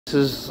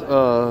This is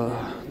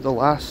the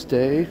last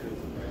day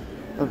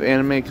of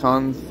Anime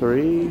Con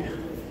 3.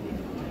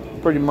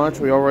 Pretty much,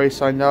 we already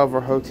signed out of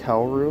our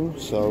hotel room,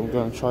 so I'm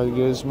going to try to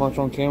get as much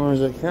on camera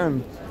as I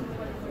can.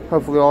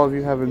 Hopefully all of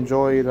you have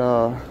enjoyed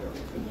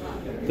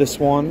this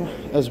one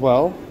as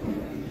well.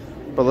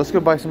 But let's go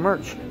buy some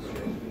merch.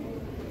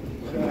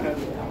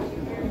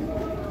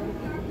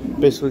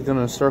 Basically going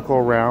to circle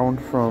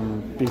around from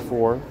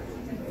before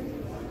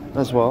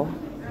as well.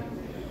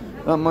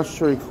 Not much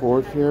to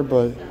record here,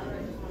 but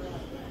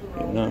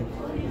you know.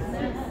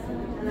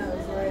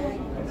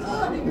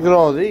 Look at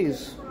all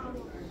these.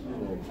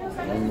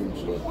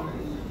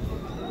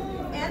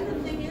 And the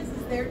thing is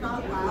they're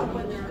not loud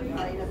when they're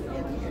right up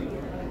against your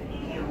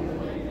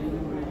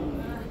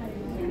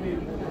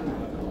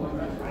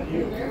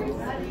ear.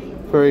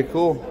 Very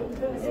cool.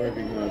 I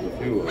recognize a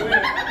few of them.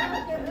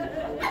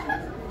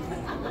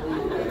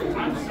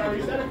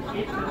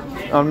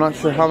 I'm not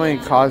sure how many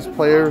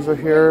cosplayers are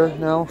here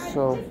now,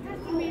 so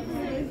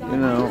you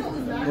know,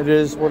 it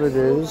is what it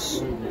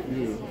is.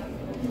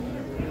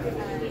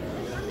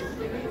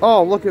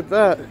 Oh, look at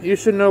that. You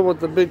should know what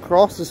the big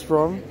cross is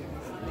from.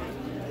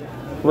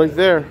 Right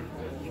there.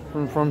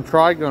 From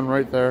Trigun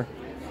right there.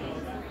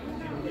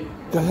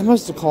 God, that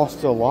must have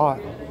costed a lot.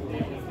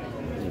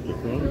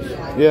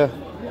 Yeah.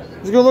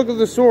 Let's go look at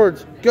the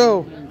swords.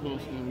 Go.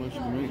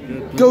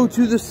 Go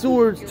to the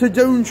swords, to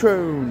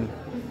Donetrone.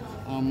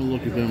 I'm gonna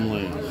look at them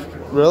last.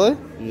 Really?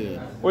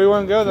 Yeah. Where you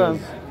want to go then?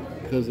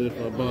 Because if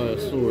I buy a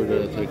sword,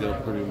 that'll take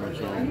up pretty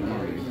much all the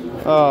money.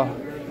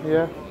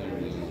 Yeah.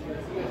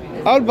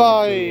 I would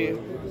buy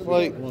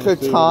like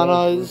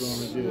katanas,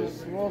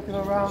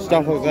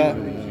 stuff like that.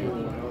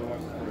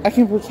 I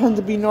can pretend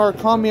to be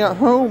Narukami at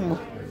home.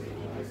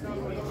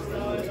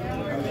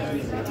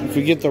 If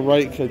you get the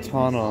right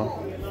katana,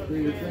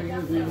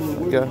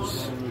 I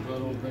guess.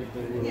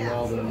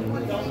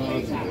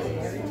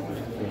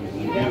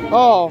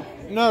 Oh,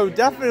 no,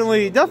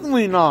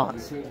 definitely not.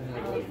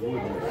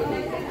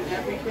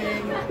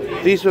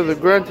 These are the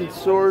granted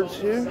swords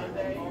here.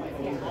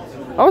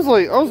 I was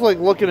like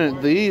looking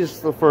at these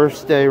the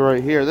first day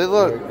right here. They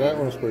look. That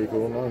one's pretty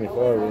cool.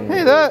 95.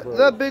 Hey,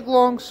 that big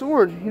long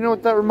sword. You know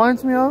what that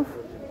reminds me of?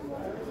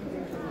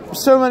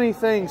 So many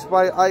things,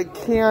 but I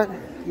can't.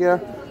 Yeah.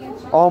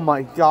 Oh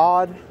my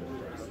God.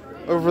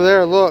 Over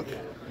there, look.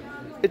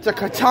 It's a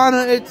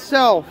katana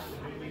itself.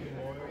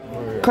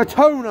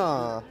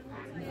 Katana.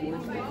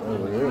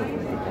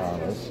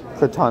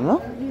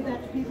 Katana?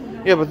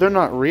 Yeah, but they're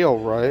not real,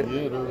 right?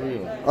 Yeah, they're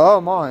real. Oh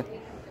my.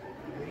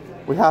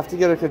 We have to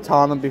get a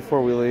katana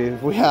before we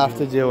leave. We have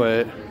to do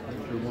it.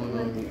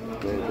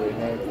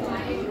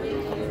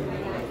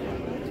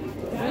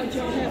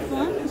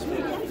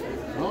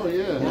 Oh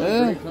yeah,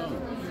 yeah.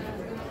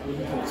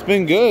 It's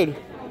been good.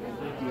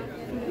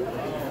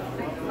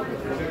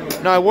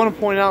 Now I want to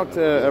point out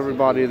to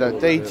everybody that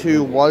day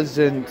 2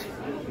 wasn't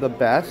the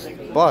best,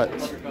 but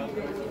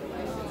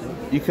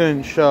you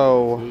couldn't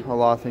show a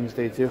lot of things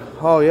day 2.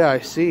 Oh yeah, I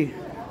see.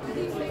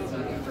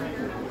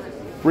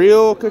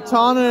 Real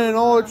katana in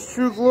all its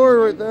true glory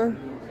right there.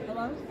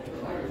 Hello?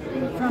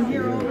 From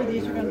here over,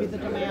 these are going to be the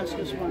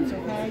Damascus ones,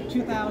 okay?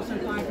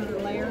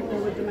 2,500 layer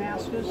over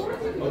Damascus.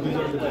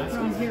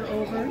 From here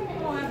over.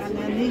 And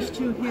then these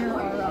two here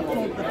are the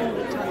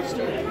folded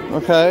tungsten.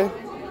 Okay.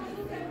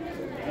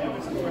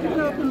 You can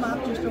open them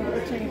up just over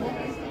the table.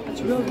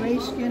 It's real gray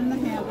skin in the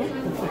handle.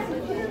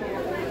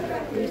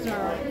 These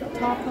are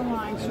top of the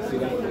line, so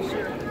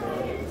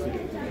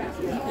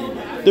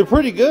they're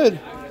pretty good.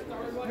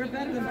 they're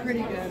better than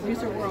pretty good.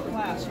 These are world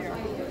class here.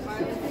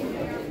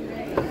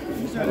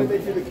 How did they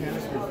do the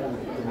canister from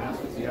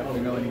Damascus? Do you happen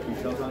to know any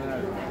details on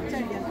that?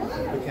 Say again.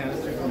 The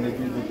canister when they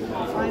do the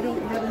Damascus? I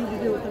don't have anything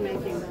to do with the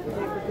making.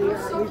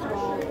 These are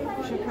all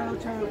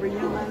Shikoto,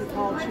 Ryuman,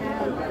 Paul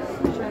Chan,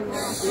 General.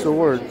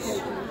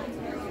 Swords.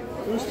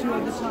 These two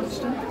are the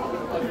tungsten.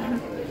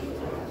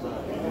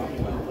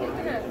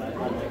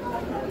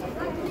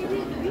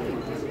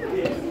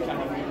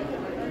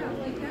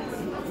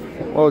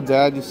 Oh,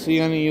 Dad, you see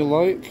any you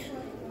like?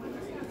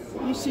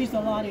 You see the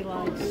Lottie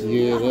lights.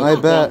 Yeah, that's I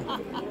bet.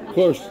 Of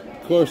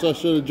course, I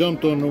should have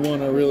jumped on the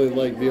one I really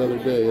liked the other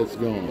day. It's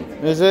gone.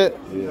 Is it?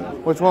 Yeah.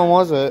 Which one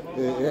was it?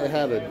 It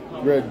had a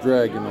red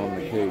dragon on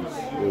the case.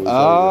 It was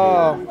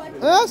Oh,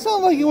 that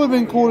sounds like it would have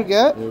been cool to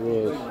get. It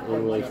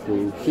was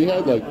cool. She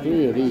had like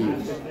 3 of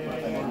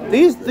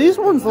these. These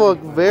ones look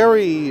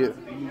very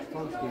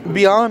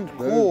beyond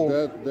cool.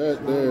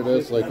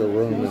 That's like a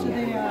Roman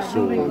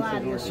sword.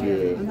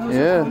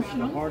 Yeah.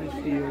 The hardest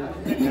steel.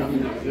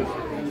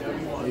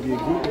 If you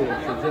Google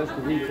it, suggest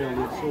the retail of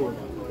this sword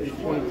is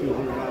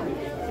 $2,200.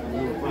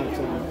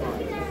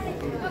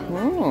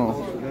 Oh.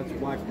 So that's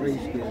black gray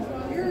skin.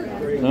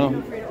 No.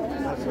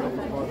 That's not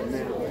the part of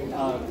man.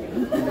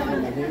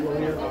 And the handle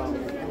here,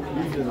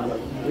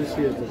 this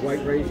here is the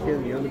white gray skin,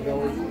 the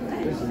underbelly.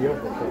 This is the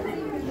upper part.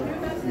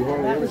 You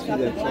hardly ever see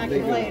that.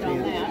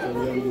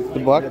 The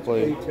black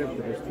blade.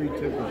 There's 3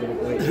 tempers in a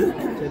blade.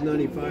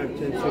 1095,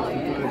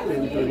 1065,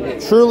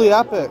 1038. Truly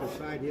epic.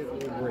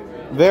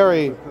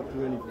 Very.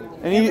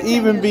 And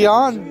even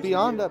beyond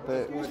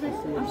epic. I'm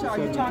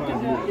sorry, you're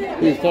talking to...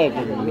 He's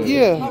talking to me.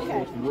 Yeah.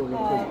 Okay.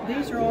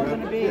 These are all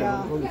going to be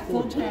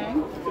full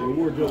tang.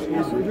 We're just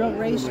Real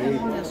race skin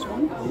on this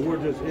one. we're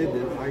just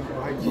ended. I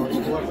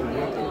started collecting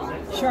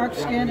weapons. Shark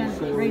skin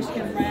and race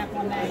skin wrap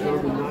on that.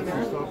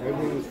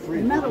 Everything was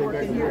free. The metalwork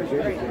in here is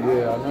great. Yeah, I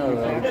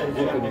know. I'm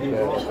looking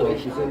at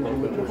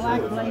that. The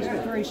black blazer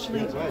is very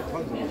sleek.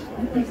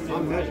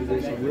 I'm measured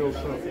this in real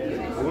stuff.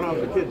 When I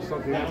was a kid,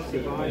 something else.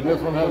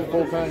 This one has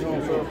full tang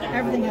on, sir?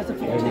 Everything has a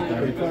full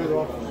tang. We cut it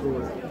off the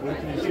sword.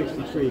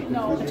 1963.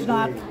 No, it's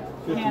not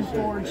hand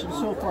forged and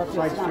so forth. It's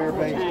not full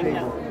Fairbanks tang.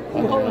 cable.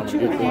 No. You hold it 2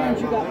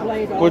 hands, you got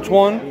blade on. Which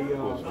one?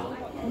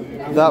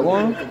 That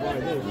one?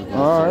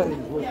 Alright. You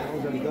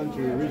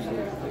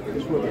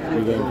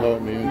done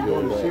taught me into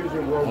it. I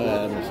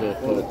had myself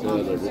taught the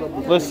other.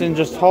 Listen,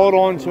 just hold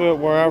on to it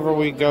wherever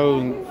we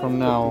go from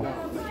now.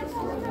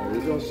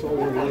 If you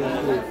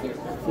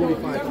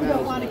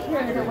don't want to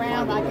carry it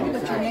around, I can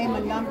put your name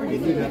and number. You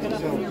can pick it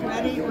up when you're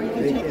ready, or you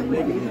can take it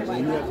with you either way.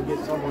 You have to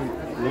get someone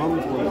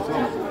young for it.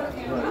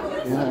 I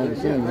haven't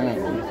seen that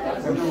one.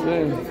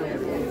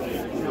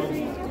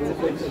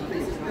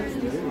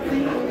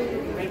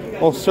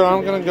 Well, sir,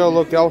 I'm gonna go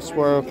look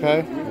elsewhere, okay?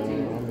 I'm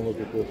gonna look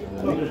at this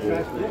one.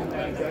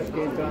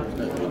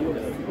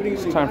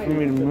 It's time for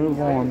me to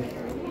move on.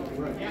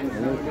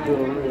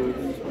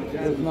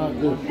 It's not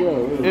this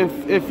show.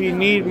 If you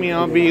need me,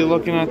 I'll be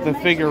looking at the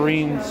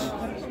figurines.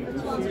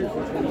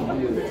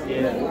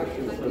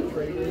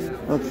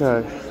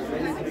 Okay.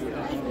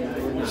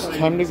 It's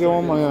time to go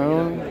on my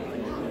own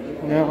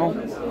now,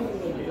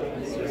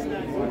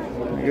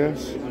 I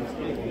guess.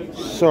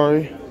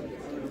 Sorry.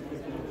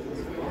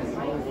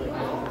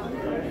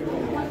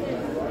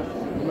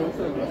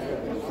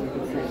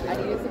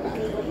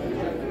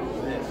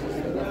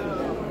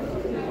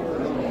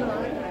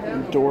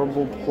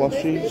 Adorable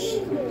plushies.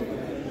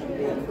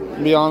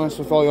 To be honest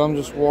with all you, I'm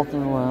just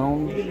walking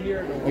around,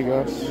 I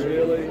guess.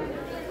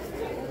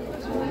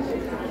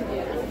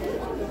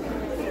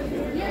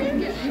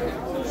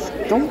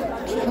 Don't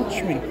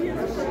touch me.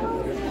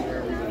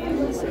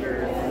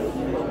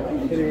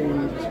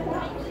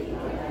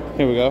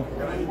 Here we go.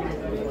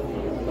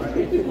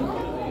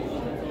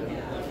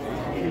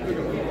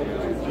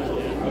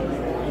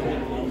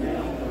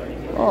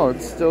 Oh,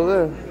 it's still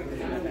there.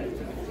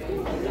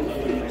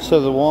 So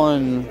the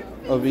one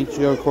of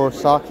Ichigo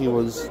Kurosaki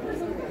was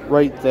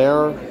right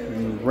there,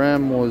 and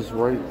Rem was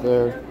right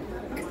there.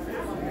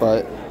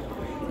 But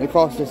it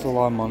cost us a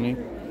lot of money.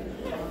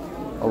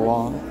 A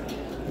lot.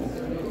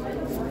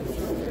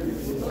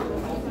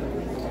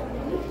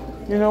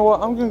 You know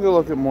what? I'm gonna go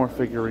look at more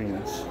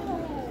figurines.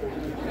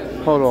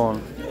 Hold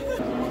on.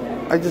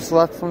 I just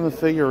left from the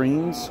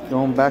figurines,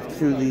 going back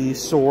to the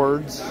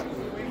swords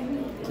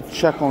to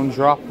check on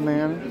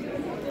Dropman.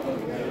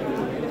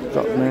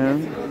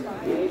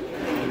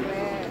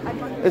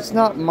 It's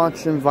not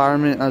much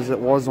environment as it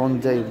was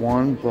on day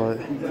one, but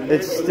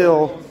it's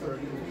still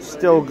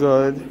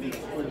good.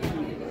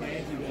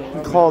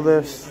 Call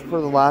this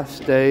for the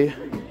last day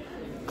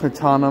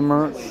katana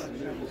merch.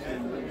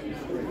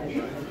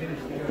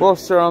 Well,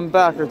 sir, I'm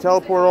back. I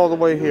teleported all the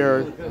way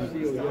here.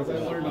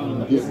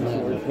 I'm getting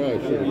that one. I probably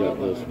should have got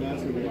this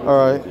one.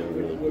 Alright.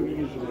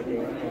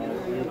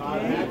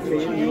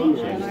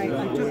 And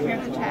I took care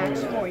of the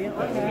tax for you,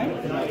 okay?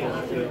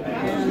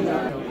 And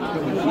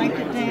wipe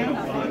it down,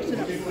 I'll box it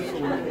up.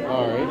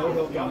 Alright.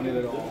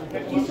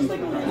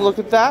 Look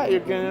at that. You're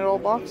getting it all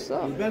boxed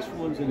up. The best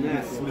ones in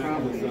that is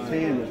probably the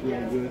tan is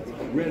really good.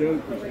 Red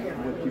oak is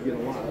what you get a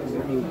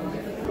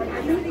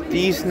lot.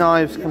 These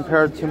knives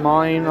compared to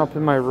mine up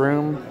in my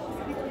room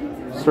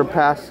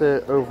surpass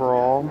it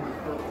overall.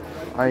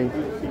 I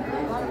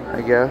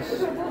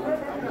guess.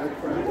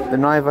 The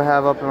knife I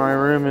have up in my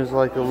room is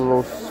like a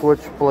little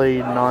switchblade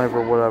knife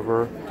or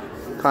whatever.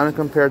 Kind of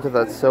compared to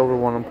that silver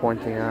one I'm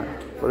pointing at.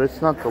 But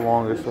it's not the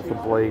longest with the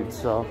blade,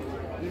 so.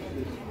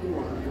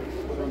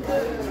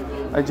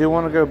 I do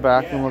want to go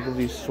back and look at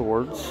these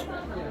swords.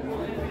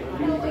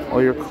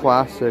 All your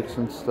classics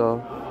and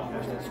stuff.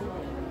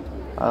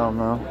 I don't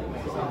know.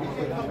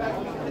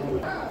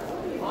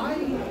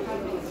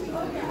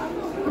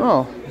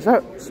 Oh, is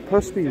that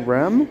supposed to be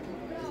Rem?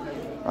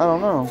 I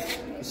don't know.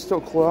 It's still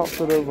a cool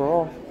outfit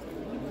overall.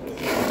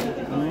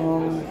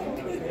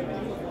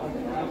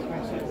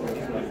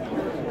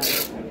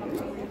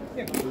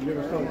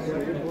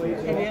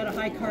 Have you had a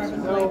high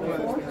carbon blade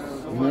before?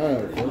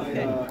 No.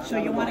 Okay. So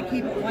you want to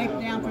keep it wiped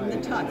down from the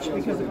touch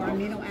because of our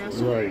amino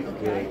acid. Right,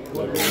 Okay.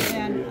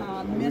 And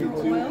then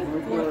mineral oil,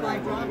 4 or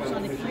 5 drops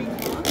on a clean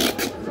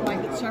cloth.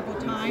 Wipe it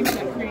several times.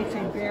 That creates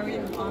a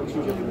barrier of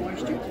oxygen and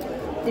moisture.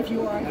 If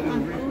you are a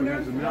gun owner,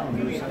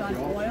 use gun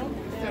oil.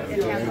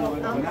 It has no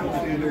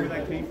alcohol. Where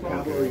that came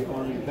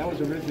from? That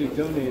was originally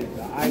donated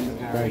to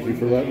Eisenhower. Thank you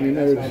for letting me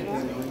know.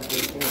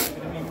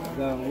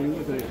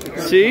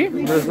 See?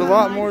 There's a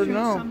lot more to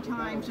know.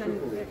 Sometimes,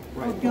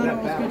 and gun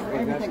oil is good for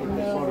everything.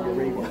 No.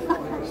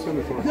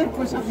 Good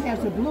for something that has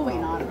the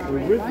bluing on it. The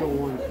Right? original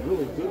one's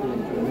really good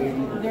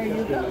one. There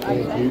you go.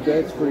 Thank you.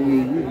 That's for you.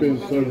 You've been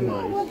so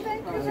nice. Well,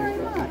 thank you very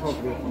much.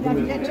 If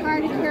you get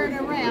tired of carrying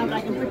it around,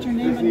 I can put your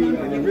name and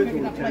number and you can pick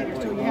it up later,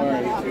 so you have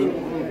that option.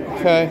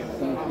 Okay.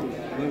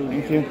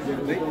 Thank you.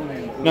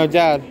 Now,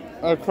 Dad,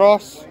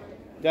 across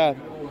from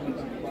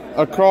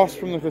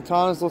the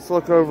katanas, let's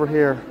look over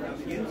here.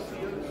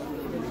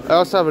 I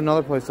also have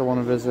another place I want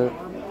to visit.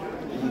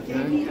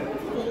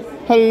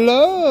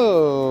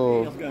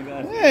 Hello.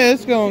 Hey,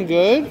 it's going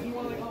good.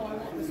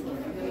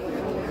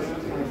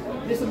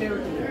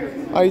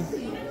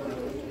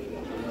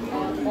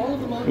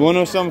 You want to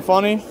know something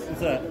funny? What's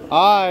that?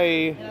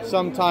 I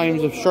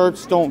sometimes, if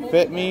shirts don't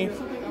fit me,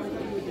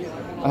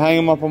 I hang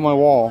them up on my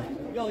wall.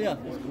 Oh yeah.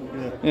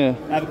 Yeah.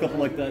 I have a couple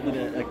like that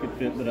I could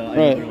fit, but I Right.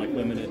 know they're like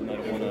limited, and I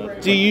don't want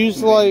to. Do you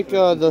use like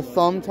the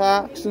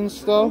thumbtacks and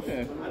stuff?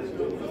 Okay.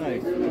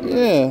 Nice.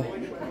 Yeah.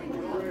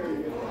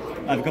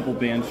 I have a couple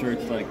band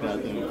shirts like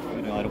that. That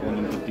I don't want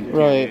them to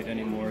deteriorate Right.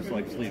 anymore, so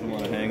I just leave them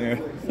on a hanger.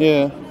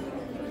 Yeah.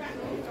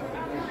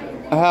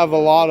 I have a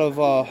lot of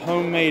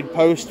homemade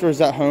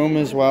posters at home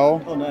as well.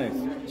 Oh, nice.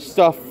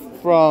 Stuff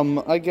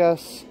from, I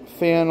guess,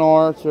 fan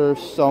art or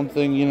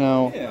something, you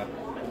know. Yeah.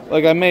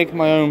 Like, I make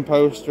my own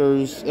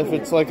posters. If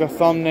it's like a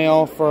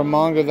thumbnail for a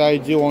manga that I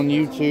do on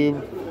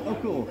YouTube, Oh,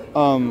 cool.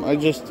 I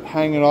just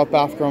hang it up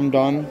after I'm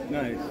done.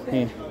 Nice.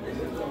 Yeah.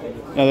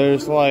 Now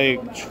there's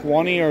like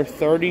 20 or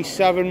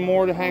 37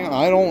 more to hang.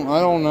 I don't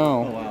Oh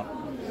know. wow.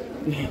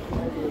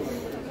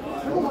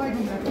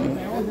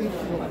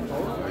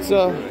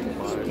 So,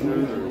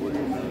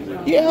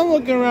 yeah, I'm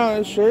looking around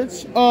at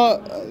shirts.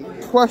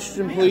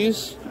 Question,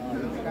 please.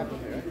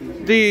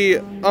 The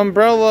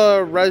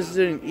Umbrella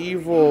Resident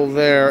Evil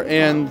there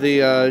and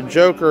the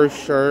Joker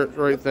shirt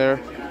right there.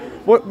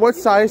 What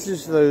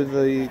sizes do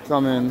they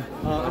come in?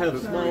 I have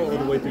small all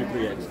the way through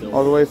 3X still.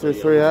 All the way through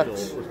 3X? We're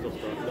still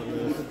stuck on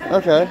this.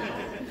 Okay.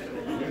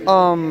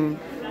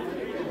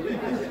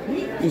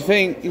 You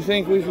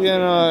think we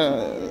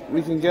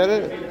can get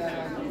it?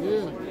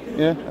 Yeah.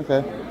 Yeah.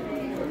 Okay.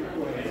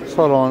 Let's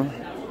hold on.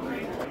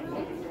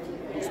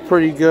 It's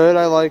pretty good.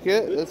 I like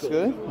it. That's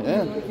good.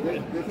 Yeah.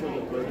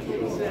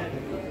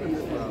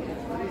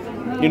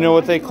 You know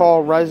what they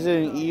call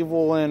Resident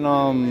Evil in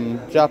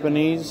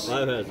Japanese?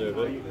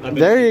 Biohazard.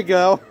 There you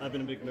go. I've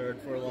been a big nerd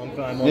for a long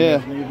time on Yeah.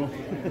 Resident Evil.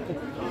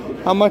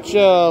 How much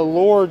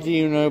lore do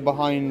you know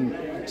behind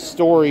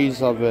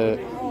stories of it?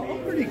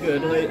 Pretty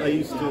good. I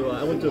used to.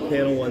 I went to a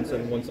panel once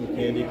and won some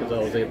candy because I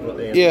was able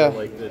to answer. Yeah.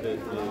 Like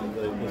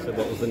he said,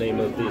 what was the name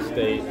of the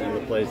estate and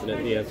the place, and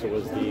the answer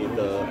was the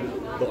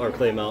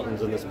Arclay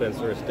Mountains and the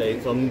Spencer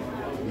Estate. So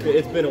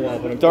it's been a while,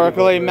 but I'm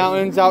Darkley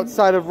Mountains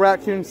outside of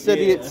Raccoon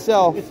City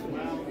itself.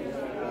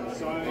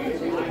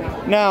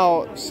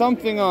 Now,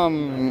 something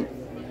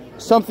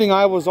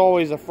I was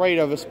always afraid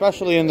of,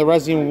 especially in the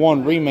Resident Evil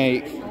 1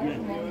 remake,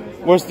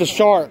 was the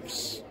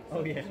sharks.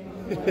 Oh yeah.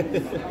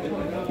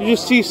 You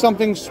just see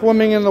something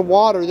swimming in the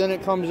water, then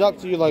it comes up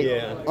to you like,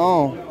 Yeah.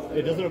 oh.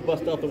 It doesn't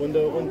bust out the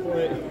window at one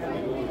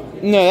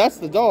point. No, that's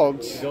the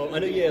dogs. I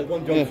know. Yeah,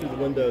 one jumps through the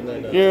window and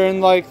then. You're in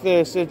like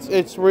this.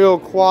 It's real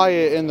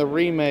quiet in the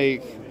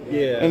remake.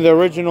 Yeah. In the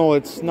original,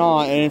 it's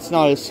not, and it's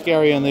not as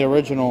scary in the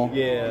original.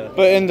 Yeah.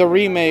 But in the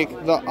remake,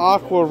 the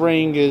aqua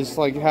ring is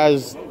like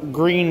has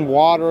green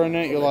water in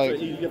it. You're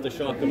like, You have to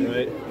shock them,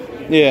 right?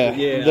 yeah,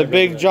 Yeah, the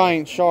big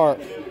giant shark.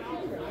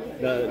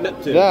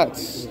 Neptune.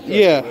 That's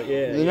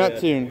the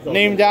Neptune, yeah.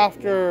 named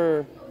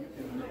after.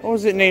 What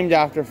was it named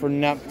after for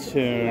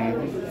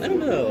Neptune? I don't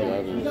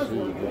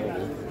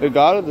know. The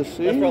god of the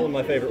sea. That's probably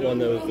my favorite one.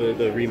 That was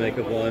the remake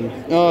of one.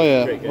 Oh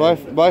yeah, Great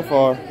game. by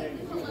far.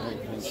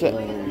 It's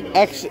an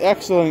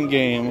excellent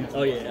game.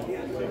 Oh yeah.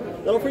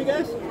 That all for you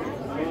guys?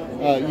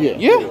 Yeah.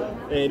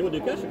 Yeah. And we'll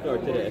do cash or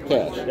card today.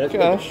 Cash. That's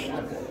Gosh.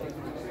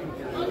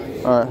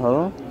 All right, hold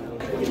on.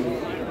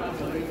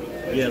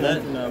 Yeah, that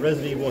and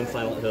Resident Evil and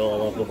Silent Hill. I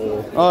love the whole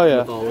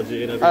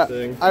mythology and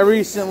everything. I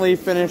recently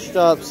finished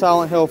up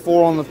Silent Hill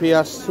 4 on the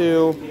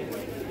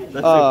PS2.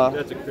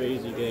 That's a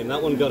crazy game.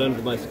 That one got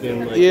under my skin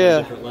like on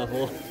a different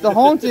level. The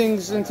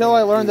hauntings, until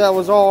I learned that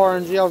was all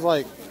RNG, I was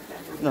like,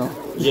 no.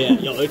 Yeah,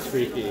 yo, it's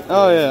freaky.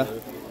 Oh yeah.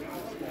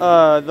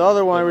 The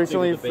other one I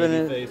recently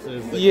finished.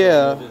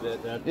 Yeah.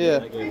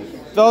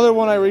 The other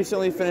one I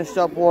recently finished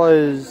up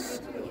was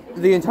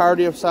the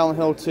entirety of Silent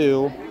Hill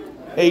 2.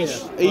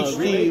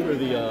 HD. Or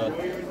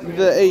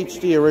The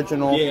HD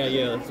original.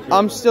 Yeah.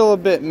 I'm still a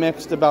bit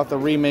mixed about the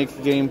remake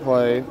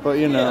gameplay, but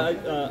you know.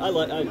 Yeah,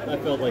 I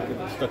felt like it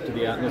stuck to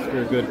the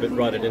atmosphere good, but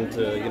brought it into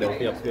the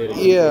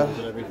upscaling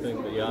and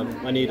everything. But yeah,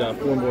 I need 4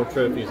 more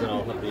trophies, and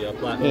I'll have the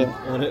platinum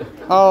on it.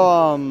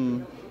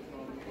 I'll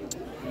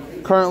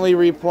currently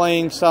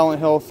replaying Silent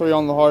Hill 3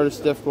 on the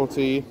hardest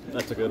difficulty.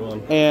 That's a good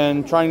one.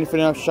 And trying to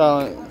finish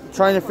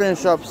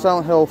up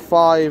Silent Hill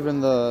 5 in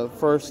the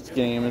first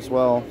game as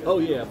well. Oh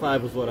yeah,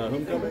 5 was what,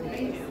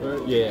 Homecoming?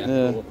 Right? Yeah.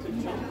 Cool.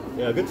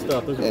 Yeah, good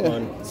stuff. Those are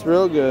fun. It's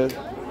real good.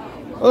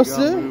 Oh,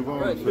 sir.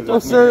 Right, Oh,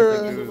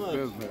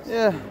 sir.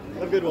 Yeah.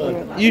 Have a good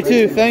one. You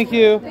too. Thank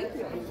you.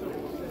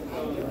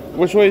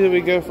 Which way do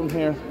we go from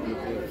here?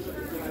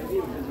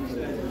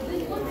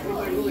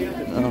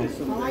 I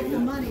like the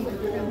money, but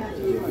you're going to have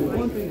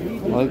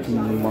to Like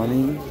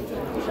money.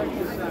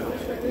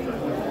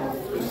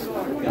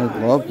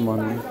 I love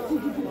money.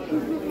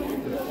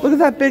 Look at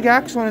that big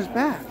axe on his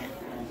back.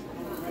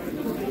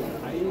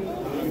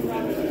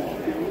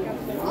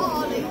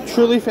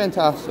 Truly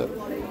fantastic.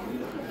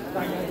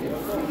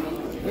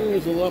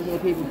 There's a lot more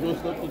people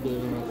dressed up today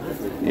than I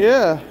thought.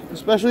 Yeah,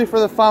 especially for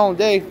the final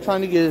day,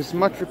 trying to get as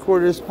much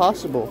recorded as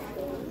possible.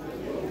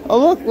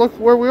 Oh look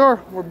where we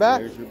are. We're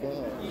back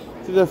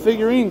to the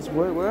figurines.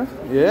 Where?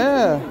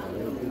 Yeah.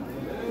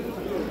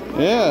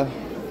 Yeah.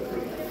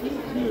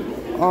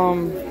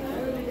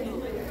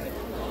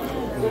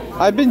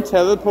 I've been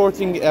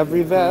teleporting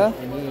everywhere.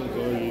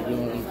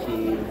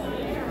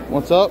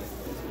 What's up?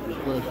 The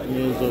question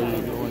is, are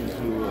you going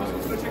to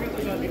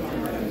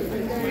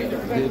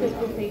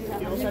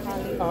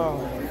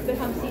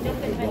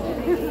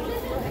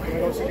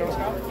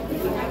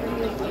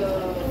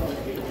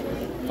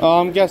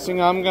I'm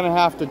guessing I'm gonna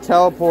have to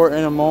teleport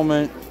in a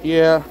moment.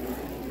 Yeah.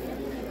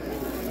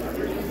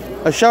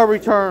 I shall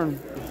return.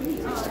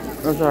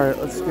 Oh, sorry.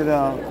 Let's get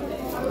out.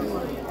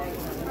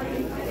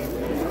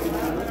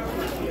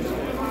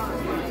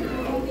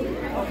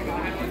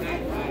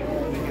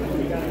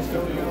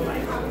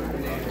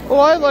 Well,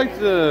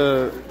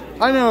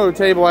 I know a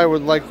table I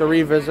would like to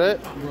revisit.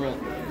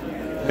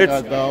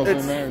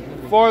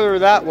 It's farther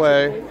that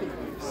way. you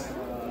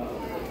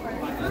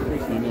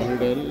know who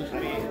that is?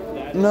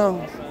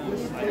 No.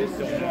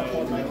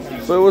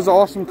 But it was an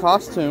awesome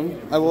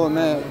costume, I will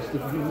admit.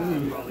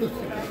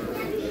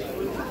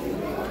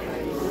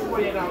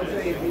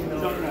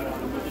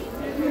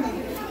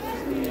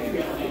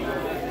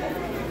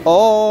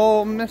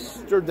 Oh,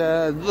 Mr.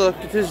 Dad, look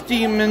at his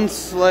Demon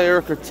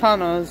Slayer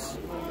katanas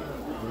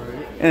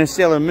and a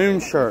Sailor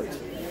Moon shirt.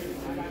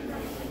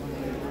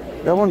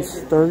 That one's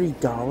 $30?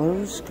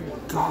 Good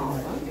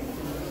God.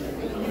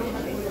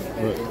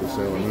 What, the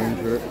Sailor Moon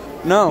shirt?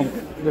 No,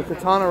 the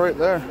katana right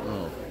there.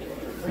 Oh.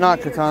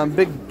 Not katana,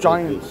 big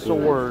giant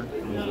sword. Is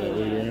that what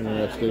you're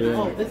interested in?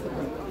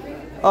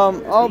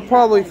 I'll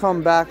probably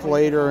come back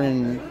later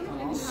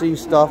and see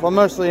stuff. I'm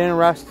mostly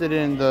interested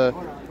in the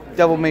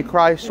Devil May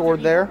Cry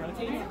sword there.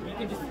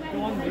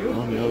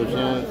 On the other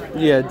side?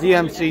 Yeah,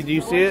 DMC, do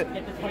you see it?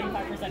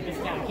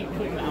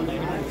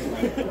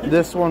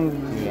 This one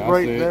Yeah,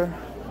 right see it. there.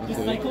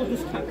 Just cycle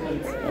this cat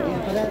codes.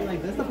 But then,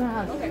 like, this stuff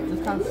has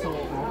this comes so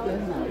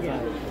often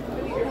that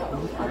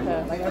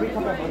it's like every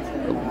couple of months.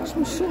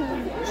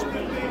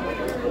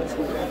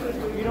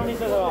 You don't need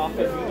to go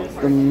often. You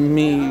just The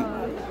meat.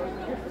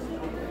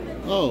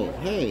 Oh,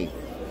 hey.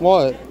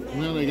 What?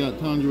 Now they got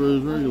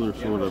Tanjiro's regular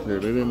sword up here.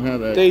 They didn't have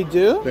that. They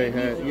do? They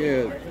had,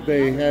 yeah,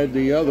 they had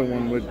the other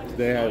one with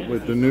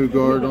the new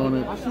guard on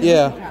it.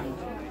 Yeah,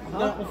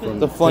 From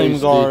the flame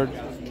Tasty. guard.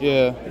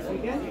 Yeah.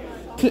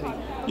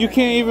 You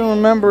can't even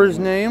remember his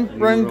name? I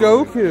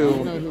Rengoku.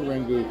 don't know who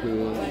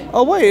Rengoku is.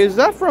 Oh wait, is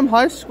that from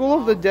High School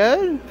of the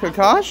Dead?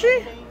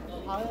 Kakashi?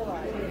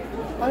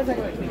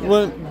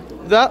 Went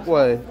that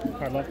way.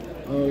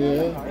 Oh,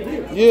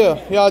 yeah? Yeah,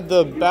 he had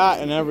the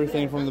bat and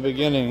everything from the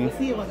beginning. I'll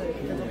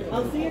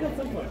see it at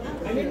some point.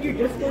 I think you're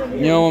just going to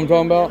You know what I'm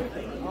talking about?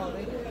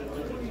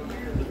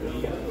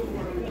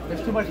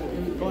 There's too much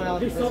going on.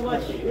 There's so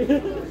much. I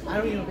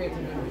don't even pay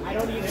attention. I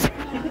don't even.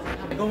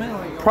 Go in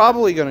like.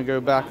 Probably gonna go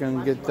back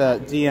and get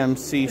that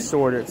DMC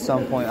sword at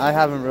some point. I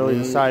haven't really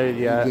decided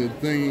yet. The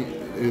thing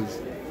is,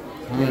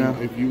 You know.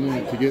 if you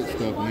want to get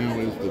stuff, now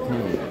is the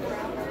time.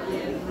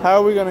 How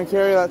are we gonna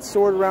carry that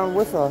sword around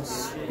with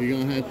us? You're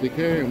going to have to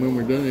carry it. When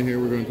we're done in here,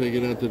 we're going to take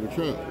it out to the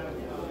truck.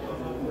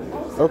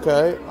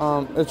 Okay,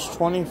 it's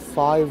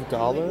 $25.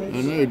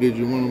 I know. Did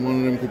you want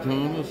one of them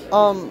katanas?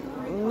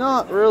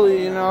 Not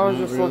really, you know, I was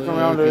Not just really? looking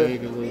around Okay,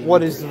 it. 'cause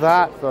What is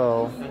that,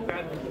 though?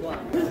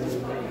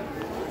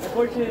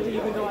 Unfortunately,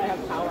 even though I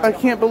have power. I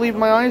can't believe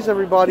my eyes,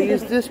 everybody.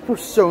 Is this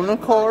Persona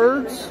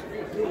cards?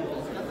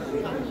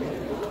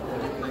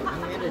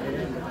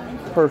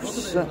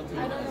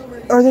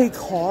 Are they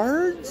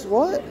cards?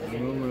 What? I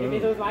don't know.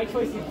 It was my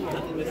choice. Look at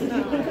it.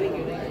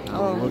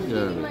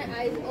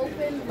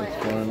 Let's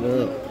find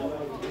out.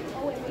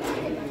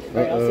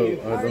 Uh-oh,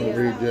 I don't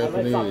read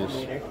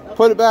Japanese.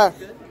 Put it back.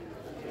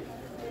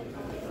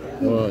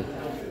 What?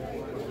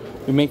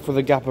 We make for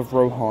the gap of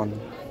Rohan.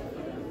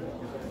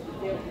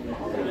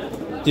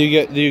 Do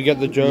you get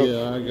the joke?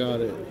 Yeah, I got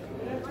it.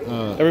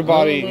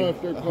 Everybody I don't know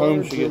if they're at home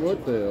cards should or get.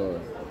 what they are.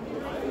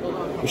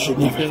 We should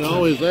You never. can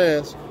always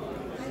ask.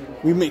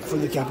 We make for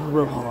the gap of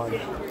Rohan.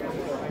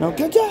 Now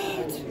get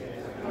that.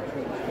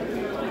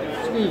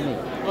 Excuse me.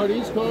 Are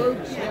these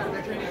cards?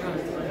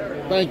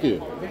 Thank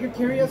you. If you're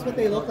curious what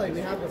they look like,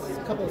 we have a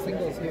couple of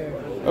singles here.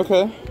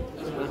 Okay.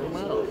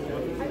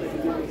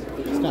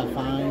 Just gotta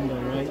find the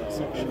right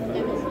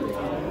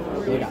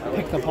section. We got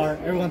picked apart.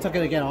 Everyone's not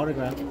gonna get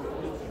autographed.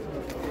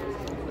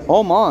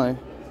 Oh my,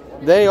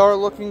 they are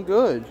looking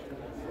good.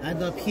 And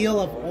the appeal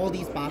of all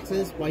these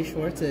boxes, white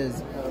shorts,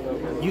 is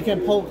you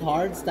can pull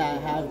cards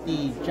that have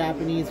the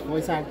Japanese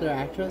voice actor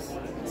actress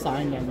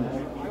signed on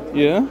them.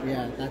 Yeah.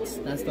 Yeah, that's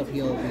the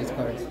appeal of these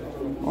cards.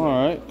 All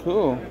right.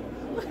 Cool.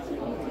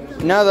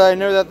 Now that I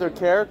know that they're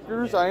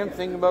characters, I am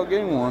thinking about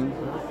getting one.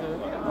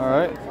 All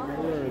right.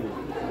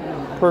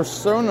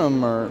 Persona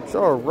merch.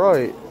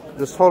 Alright.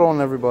 Just hold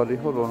on, everybody.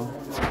 Hold on.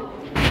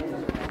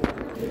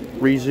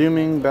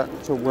 Resuming back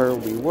to where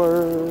we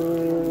were.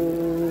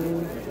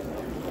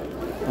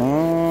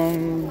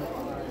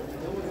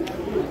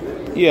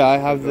 Yeah, I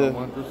have the...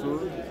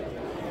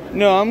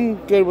 No, I'm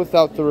good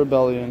without the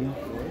rebellion.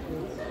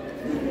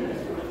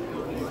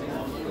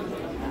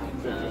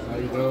 How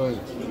you doing?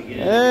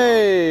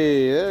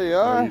 Hey, there you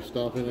are. Are you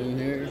stopping in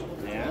here?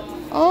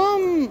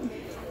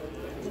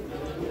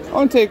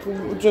 I'll take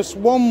just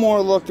one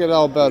more look at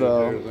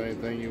Albedo. If there's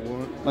anything you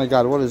want. My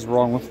God, what is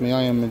wrong with me?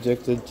 I am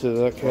addicted to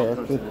that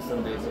character.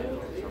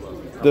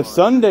 The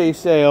Sunday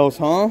sales,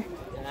 huh?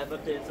 I've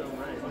updated some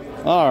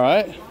right.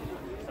 Alright.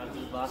 Talk to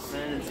the boss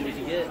man and see what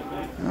you get.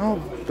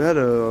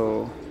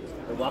 Albedo.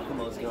 The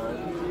Wakamo's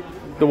gone.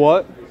 The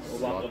what? The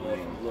Wakamo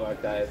from Blue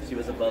Archive. She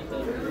was above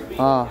the ruby.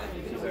 Ah.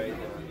 She's right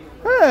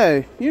there.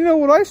 Hey, you know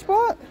what I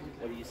spot?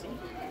 What do you see?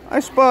 I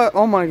spot,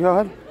 oh my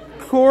God,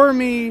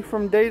 Cormy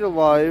from Data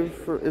Live.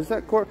 Is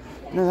that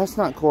No, that's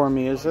not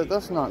Cormy, is it?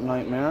 That's not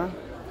Nightmare.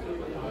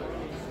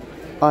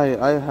 I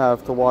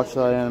have to watch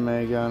that anime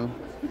again.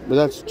 But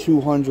that's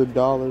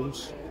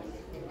 $200.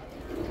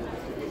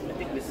 I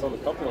think we sold a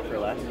couple of her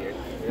last year.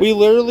 We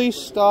literally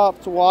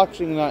stopped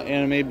watching that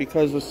anime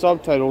because the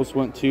subtitles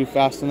went too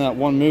fast in that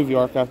one movie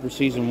arc after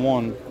season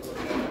 1.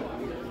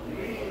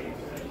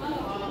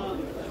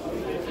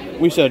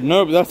 We said,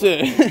 nope, that's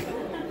it.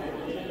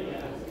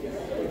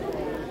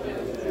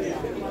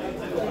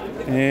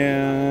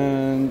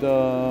 And,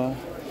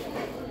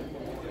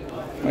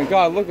 my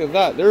God, look at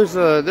that. There's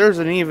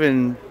an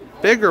even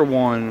bigger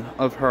one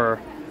of her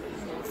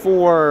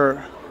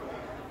for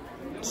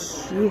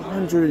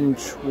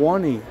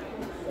 220.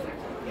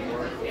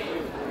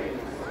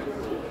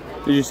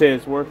 Did you say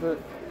it's worth it?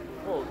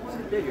 Well, it's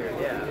bigger,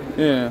 yeah.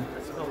 Yeah.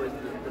 That's always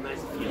the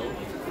nice appeal.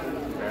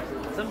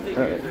 Some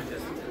figures are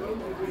just,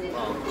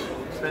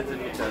 expensive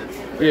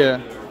because...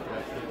 Yeah.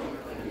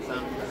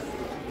 Some,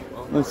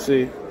 Let's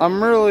see.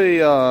 I'm really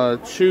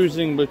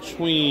choosing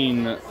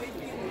between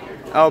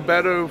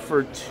Albedo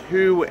for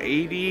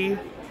 280,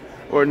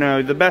 or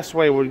no, the best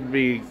way would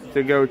be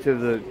to go to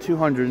the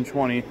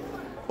 220,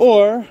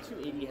 or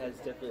 280 has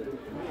definitely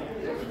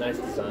a nice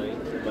design,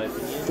 in my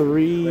opinion.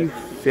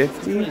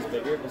 350. It's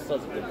bigger, but still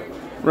has a good look.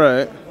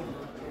 Right.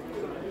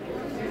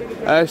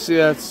 Actually,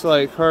 that's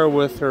like her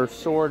with her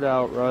sword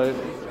out, right?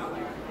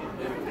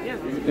 Yeah.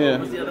 Yeah.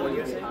 What was the other one you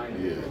were saying?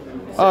 Yeah.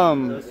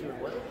 Those two were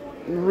what?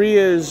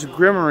 Ria's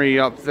Grimory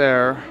up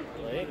there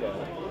There you go.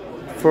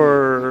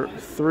 for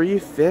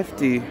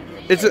 350.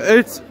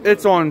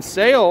 It's on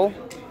sale.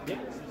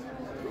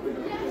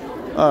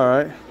 All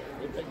right.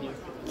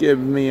 Give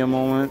me a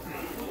moment.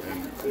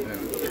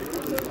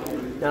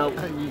 Now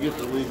You get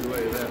to lead the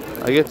way of that.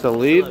 I get to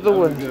lead the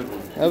way.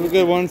 Have a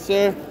good one,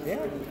 sir. Yeah.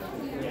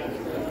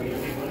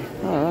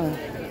 All right.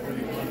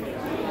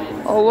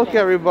 Oh, look,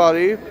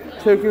 everybody.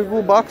 Tokyo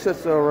Ghoul box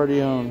sets are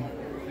already on.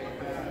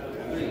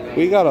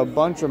 We got a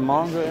bunch of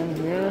manga in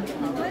here.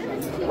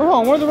 Hold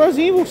on, where'd the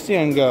Resident Evil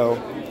stand go?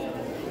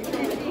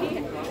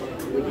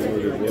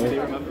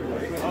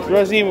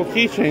 Resident Evil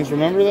keychains,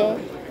 remember that?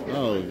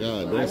 Oh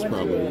God, that's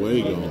probably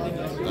way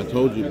gone. I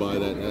told you buy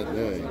that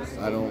day.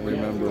 I don't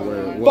remember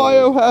where it was.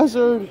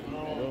 Biohazard! I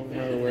don't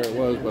remember where it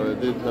was, but I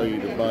did tell you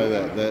to buy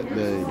that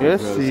day.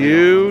 Yes, because-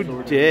 you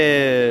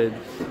did.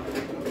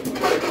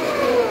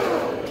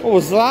 What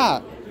was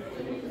that?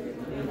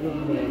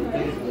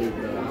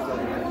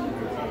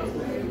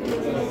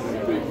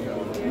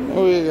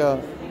 What we got?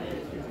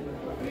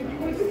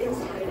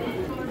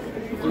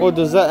 Well,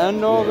 does that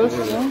end all this?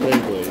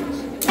 Beyblades.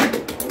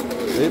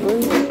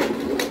 Beyblades?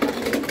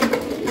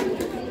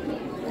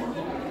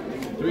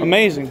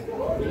 Amazing.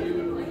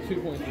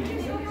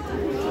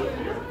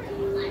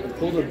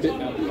 Pull the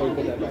bit out before we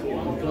put that back in.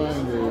 I'm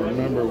trying to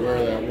remember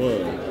where that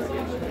was.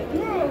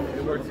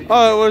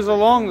 Oh, it was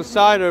along the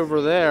side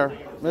over there.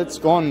 It's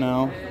gone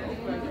now.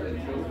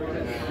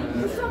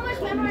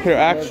 Here,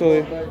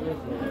 actually.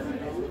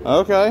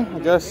 Okay, I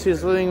guess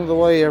he's leading the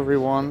way,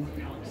 everyone.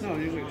 No,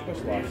 usually it's push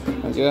box.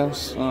 I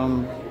guess, I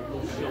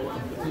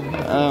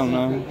don't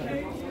know.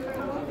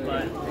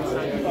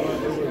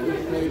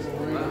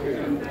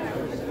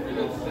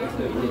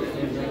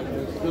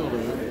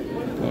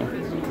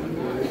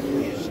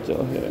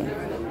 Still here.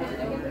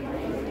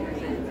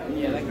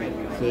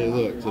 See,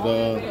 look,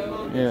 ta-da.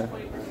 Yeah.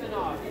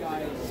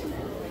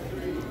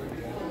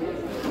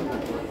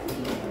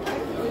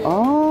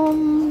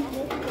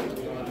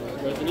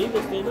 Resident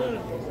Evil still there.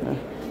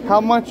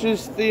 How much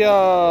is the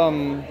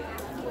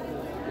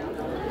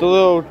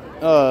little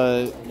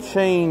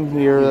chain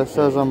here that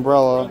says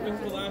umbrella? This is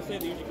the last day.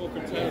 They usually go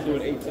for 10. Do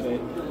an 8 today.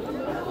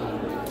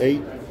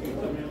 8.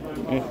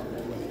 Yeah.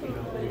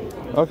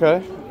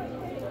 Okay.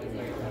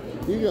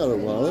 You got a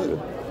wallet.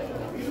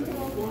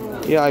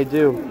 Yeah, I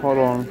do. Hold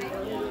on.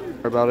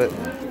 Sorry about it.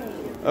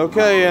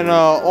 Okay, and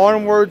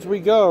onwards we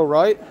go,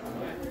 right?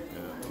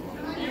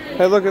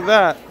 Hey, look at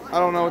that. I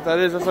don't know what that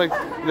is. That's like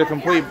the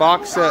complete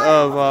box set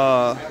of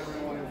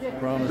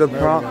the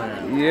prom.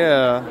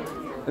 Yeah.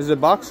 Is it a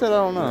box set? I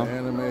don't know.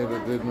 Anime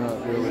that did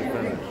not really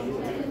finish.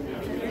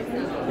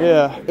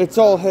 Yeah, it's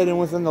all hidden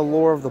within the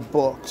lore of the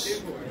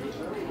books.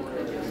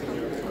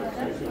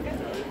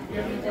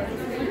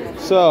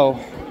 So,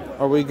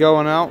 are we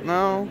going out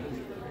now?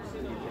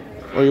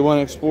 Or you want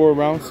to explore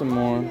around some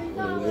more?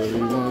 What do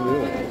you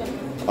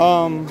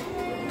want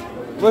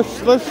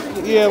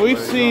to do? Yeah, we've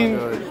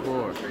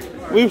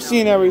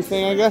seen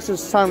everything. I guess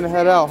it's time to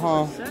head out,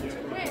 huh?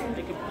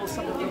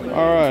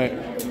 Alright.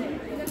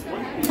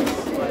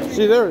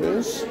 See, there it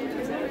is.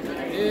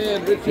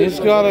 Yeah, He's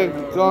got a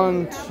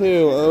gun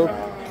too.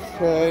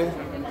 Okay.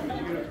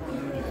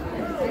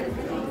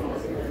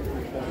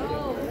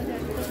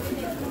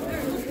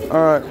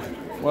 Alright.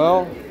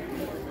 Well,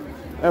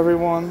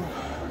 everyone,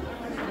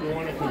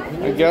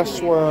 I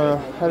guess we're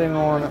heading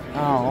on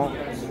out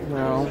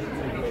now.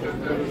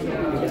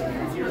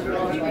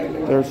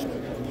 There's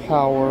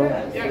power.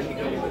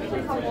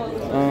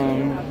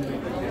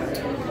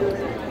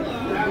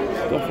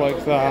 Stuff like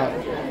that.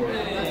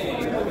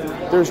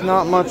 There's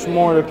not much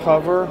more to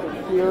cover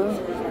here.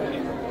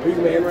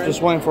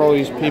 Just waiting for all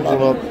these people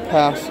to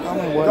pass on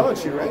my way. Dog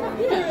shoot, right?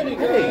 Yeah.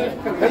 Hey,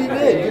 how you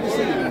been? Good to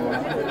see you.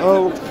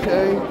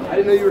 Okay. I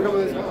didn't know you were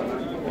coming this far.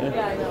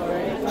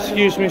 Yeah.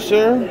 Excuse me,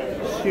 sir.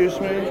 Excuse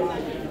me.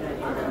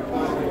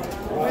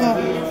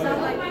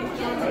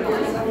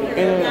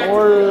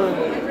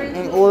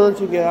 In order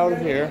to get out of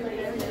here,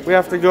 we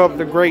have to go up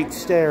the great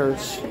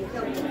stairs.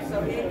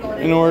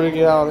 In order to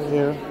get out of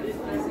here.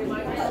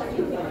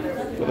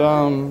 But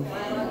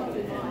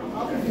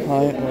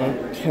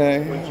okay.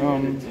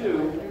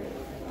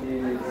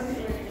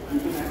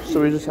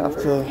 So we just have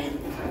to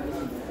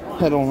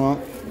head on up.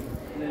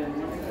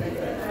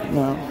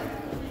 No.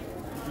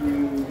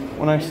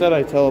 When I said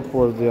I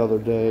teleported the other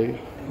day,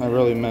 I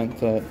really meant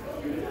that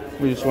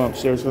we just went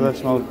upstairs because I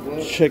smelled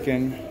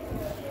chicken.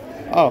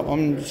 Oh,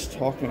 I'm just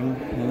talking,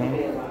 you know.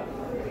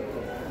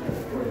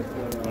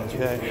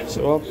 Okay,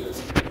 so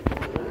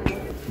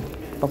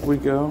up we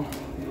go.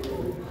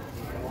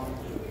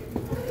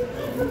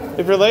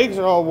 If your legs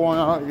are all worn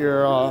out,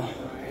 you're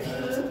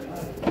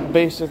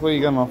basically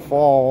gonna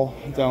fall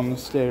down the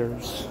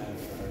stairs.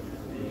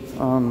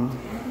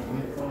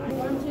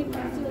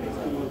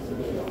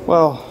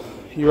 Well,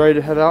 you ready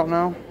to head out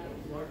now?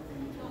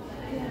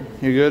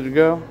 You good to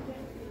go?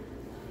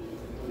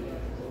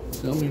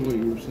 Tell me what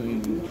you were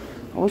saying.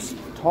 I was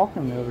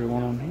talking to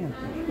everyone on here.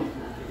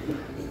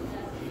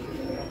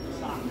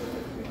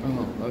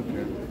 Oh,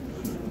 okay.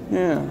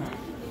 Yeah.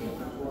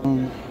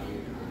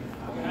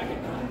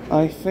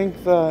 I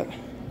think that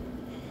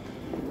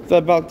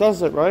about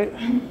does it, right? I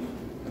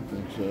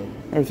think so.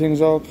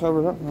 Everything's all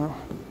covered up now.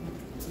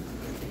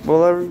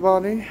 Well,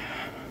 everybody,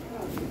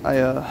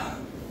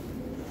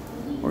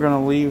 we're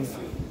gonna leave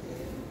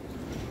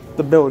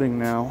the building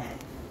now,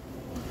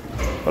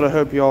 but I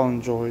hope you all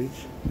enjoyed.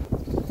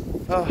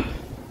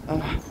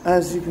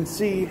 As you can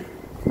see,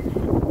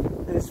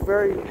 it's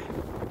very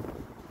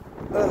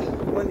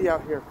windy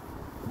out here.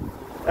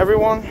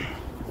 Everyone,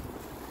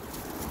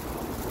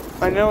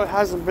 I know it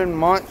hasn't been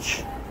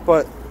much,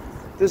 but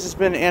this has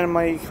been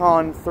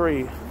AnimeCon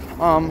 3.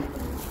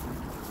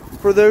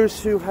 For those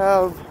who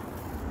have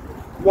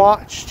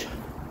watched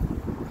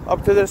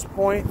up to this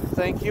point,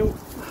 thank you.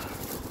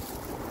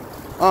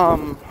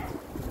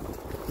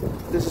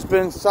 This has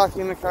been Saki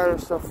Nakara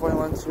Stuff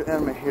Wayland to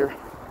Anime here,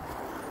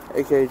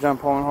 aka John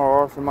Paul and Horror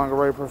Arthur Manga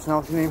Writer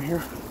Personality Name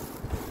here,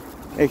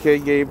 aka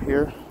Gabe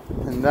here.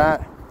 And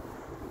that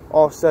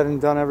all said and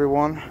done,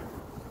 everyone,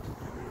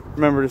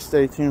 remember to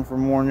stay tuned for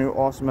more new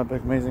awesome,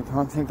 epic, amazing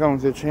content coming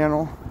to the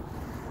channel.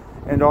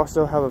 And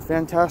also have a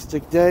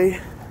fantastic day,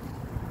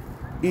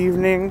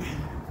 evening,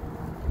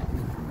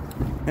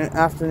 and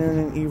afternoon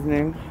and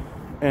evening.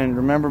 And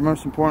remember,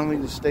 most importantly,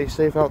 to stay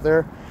safe out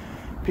there.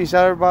 Peace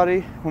out,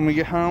 everybody. When we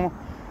get home,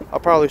 I'll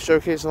probably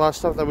showcase a lot of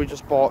stuff that we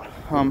just bought.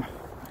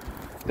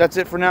 That's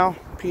it for now.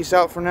 Peace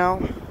out for now.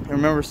 And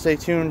remember, stay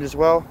tuned as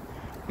well.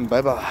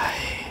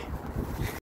 Bye-bye.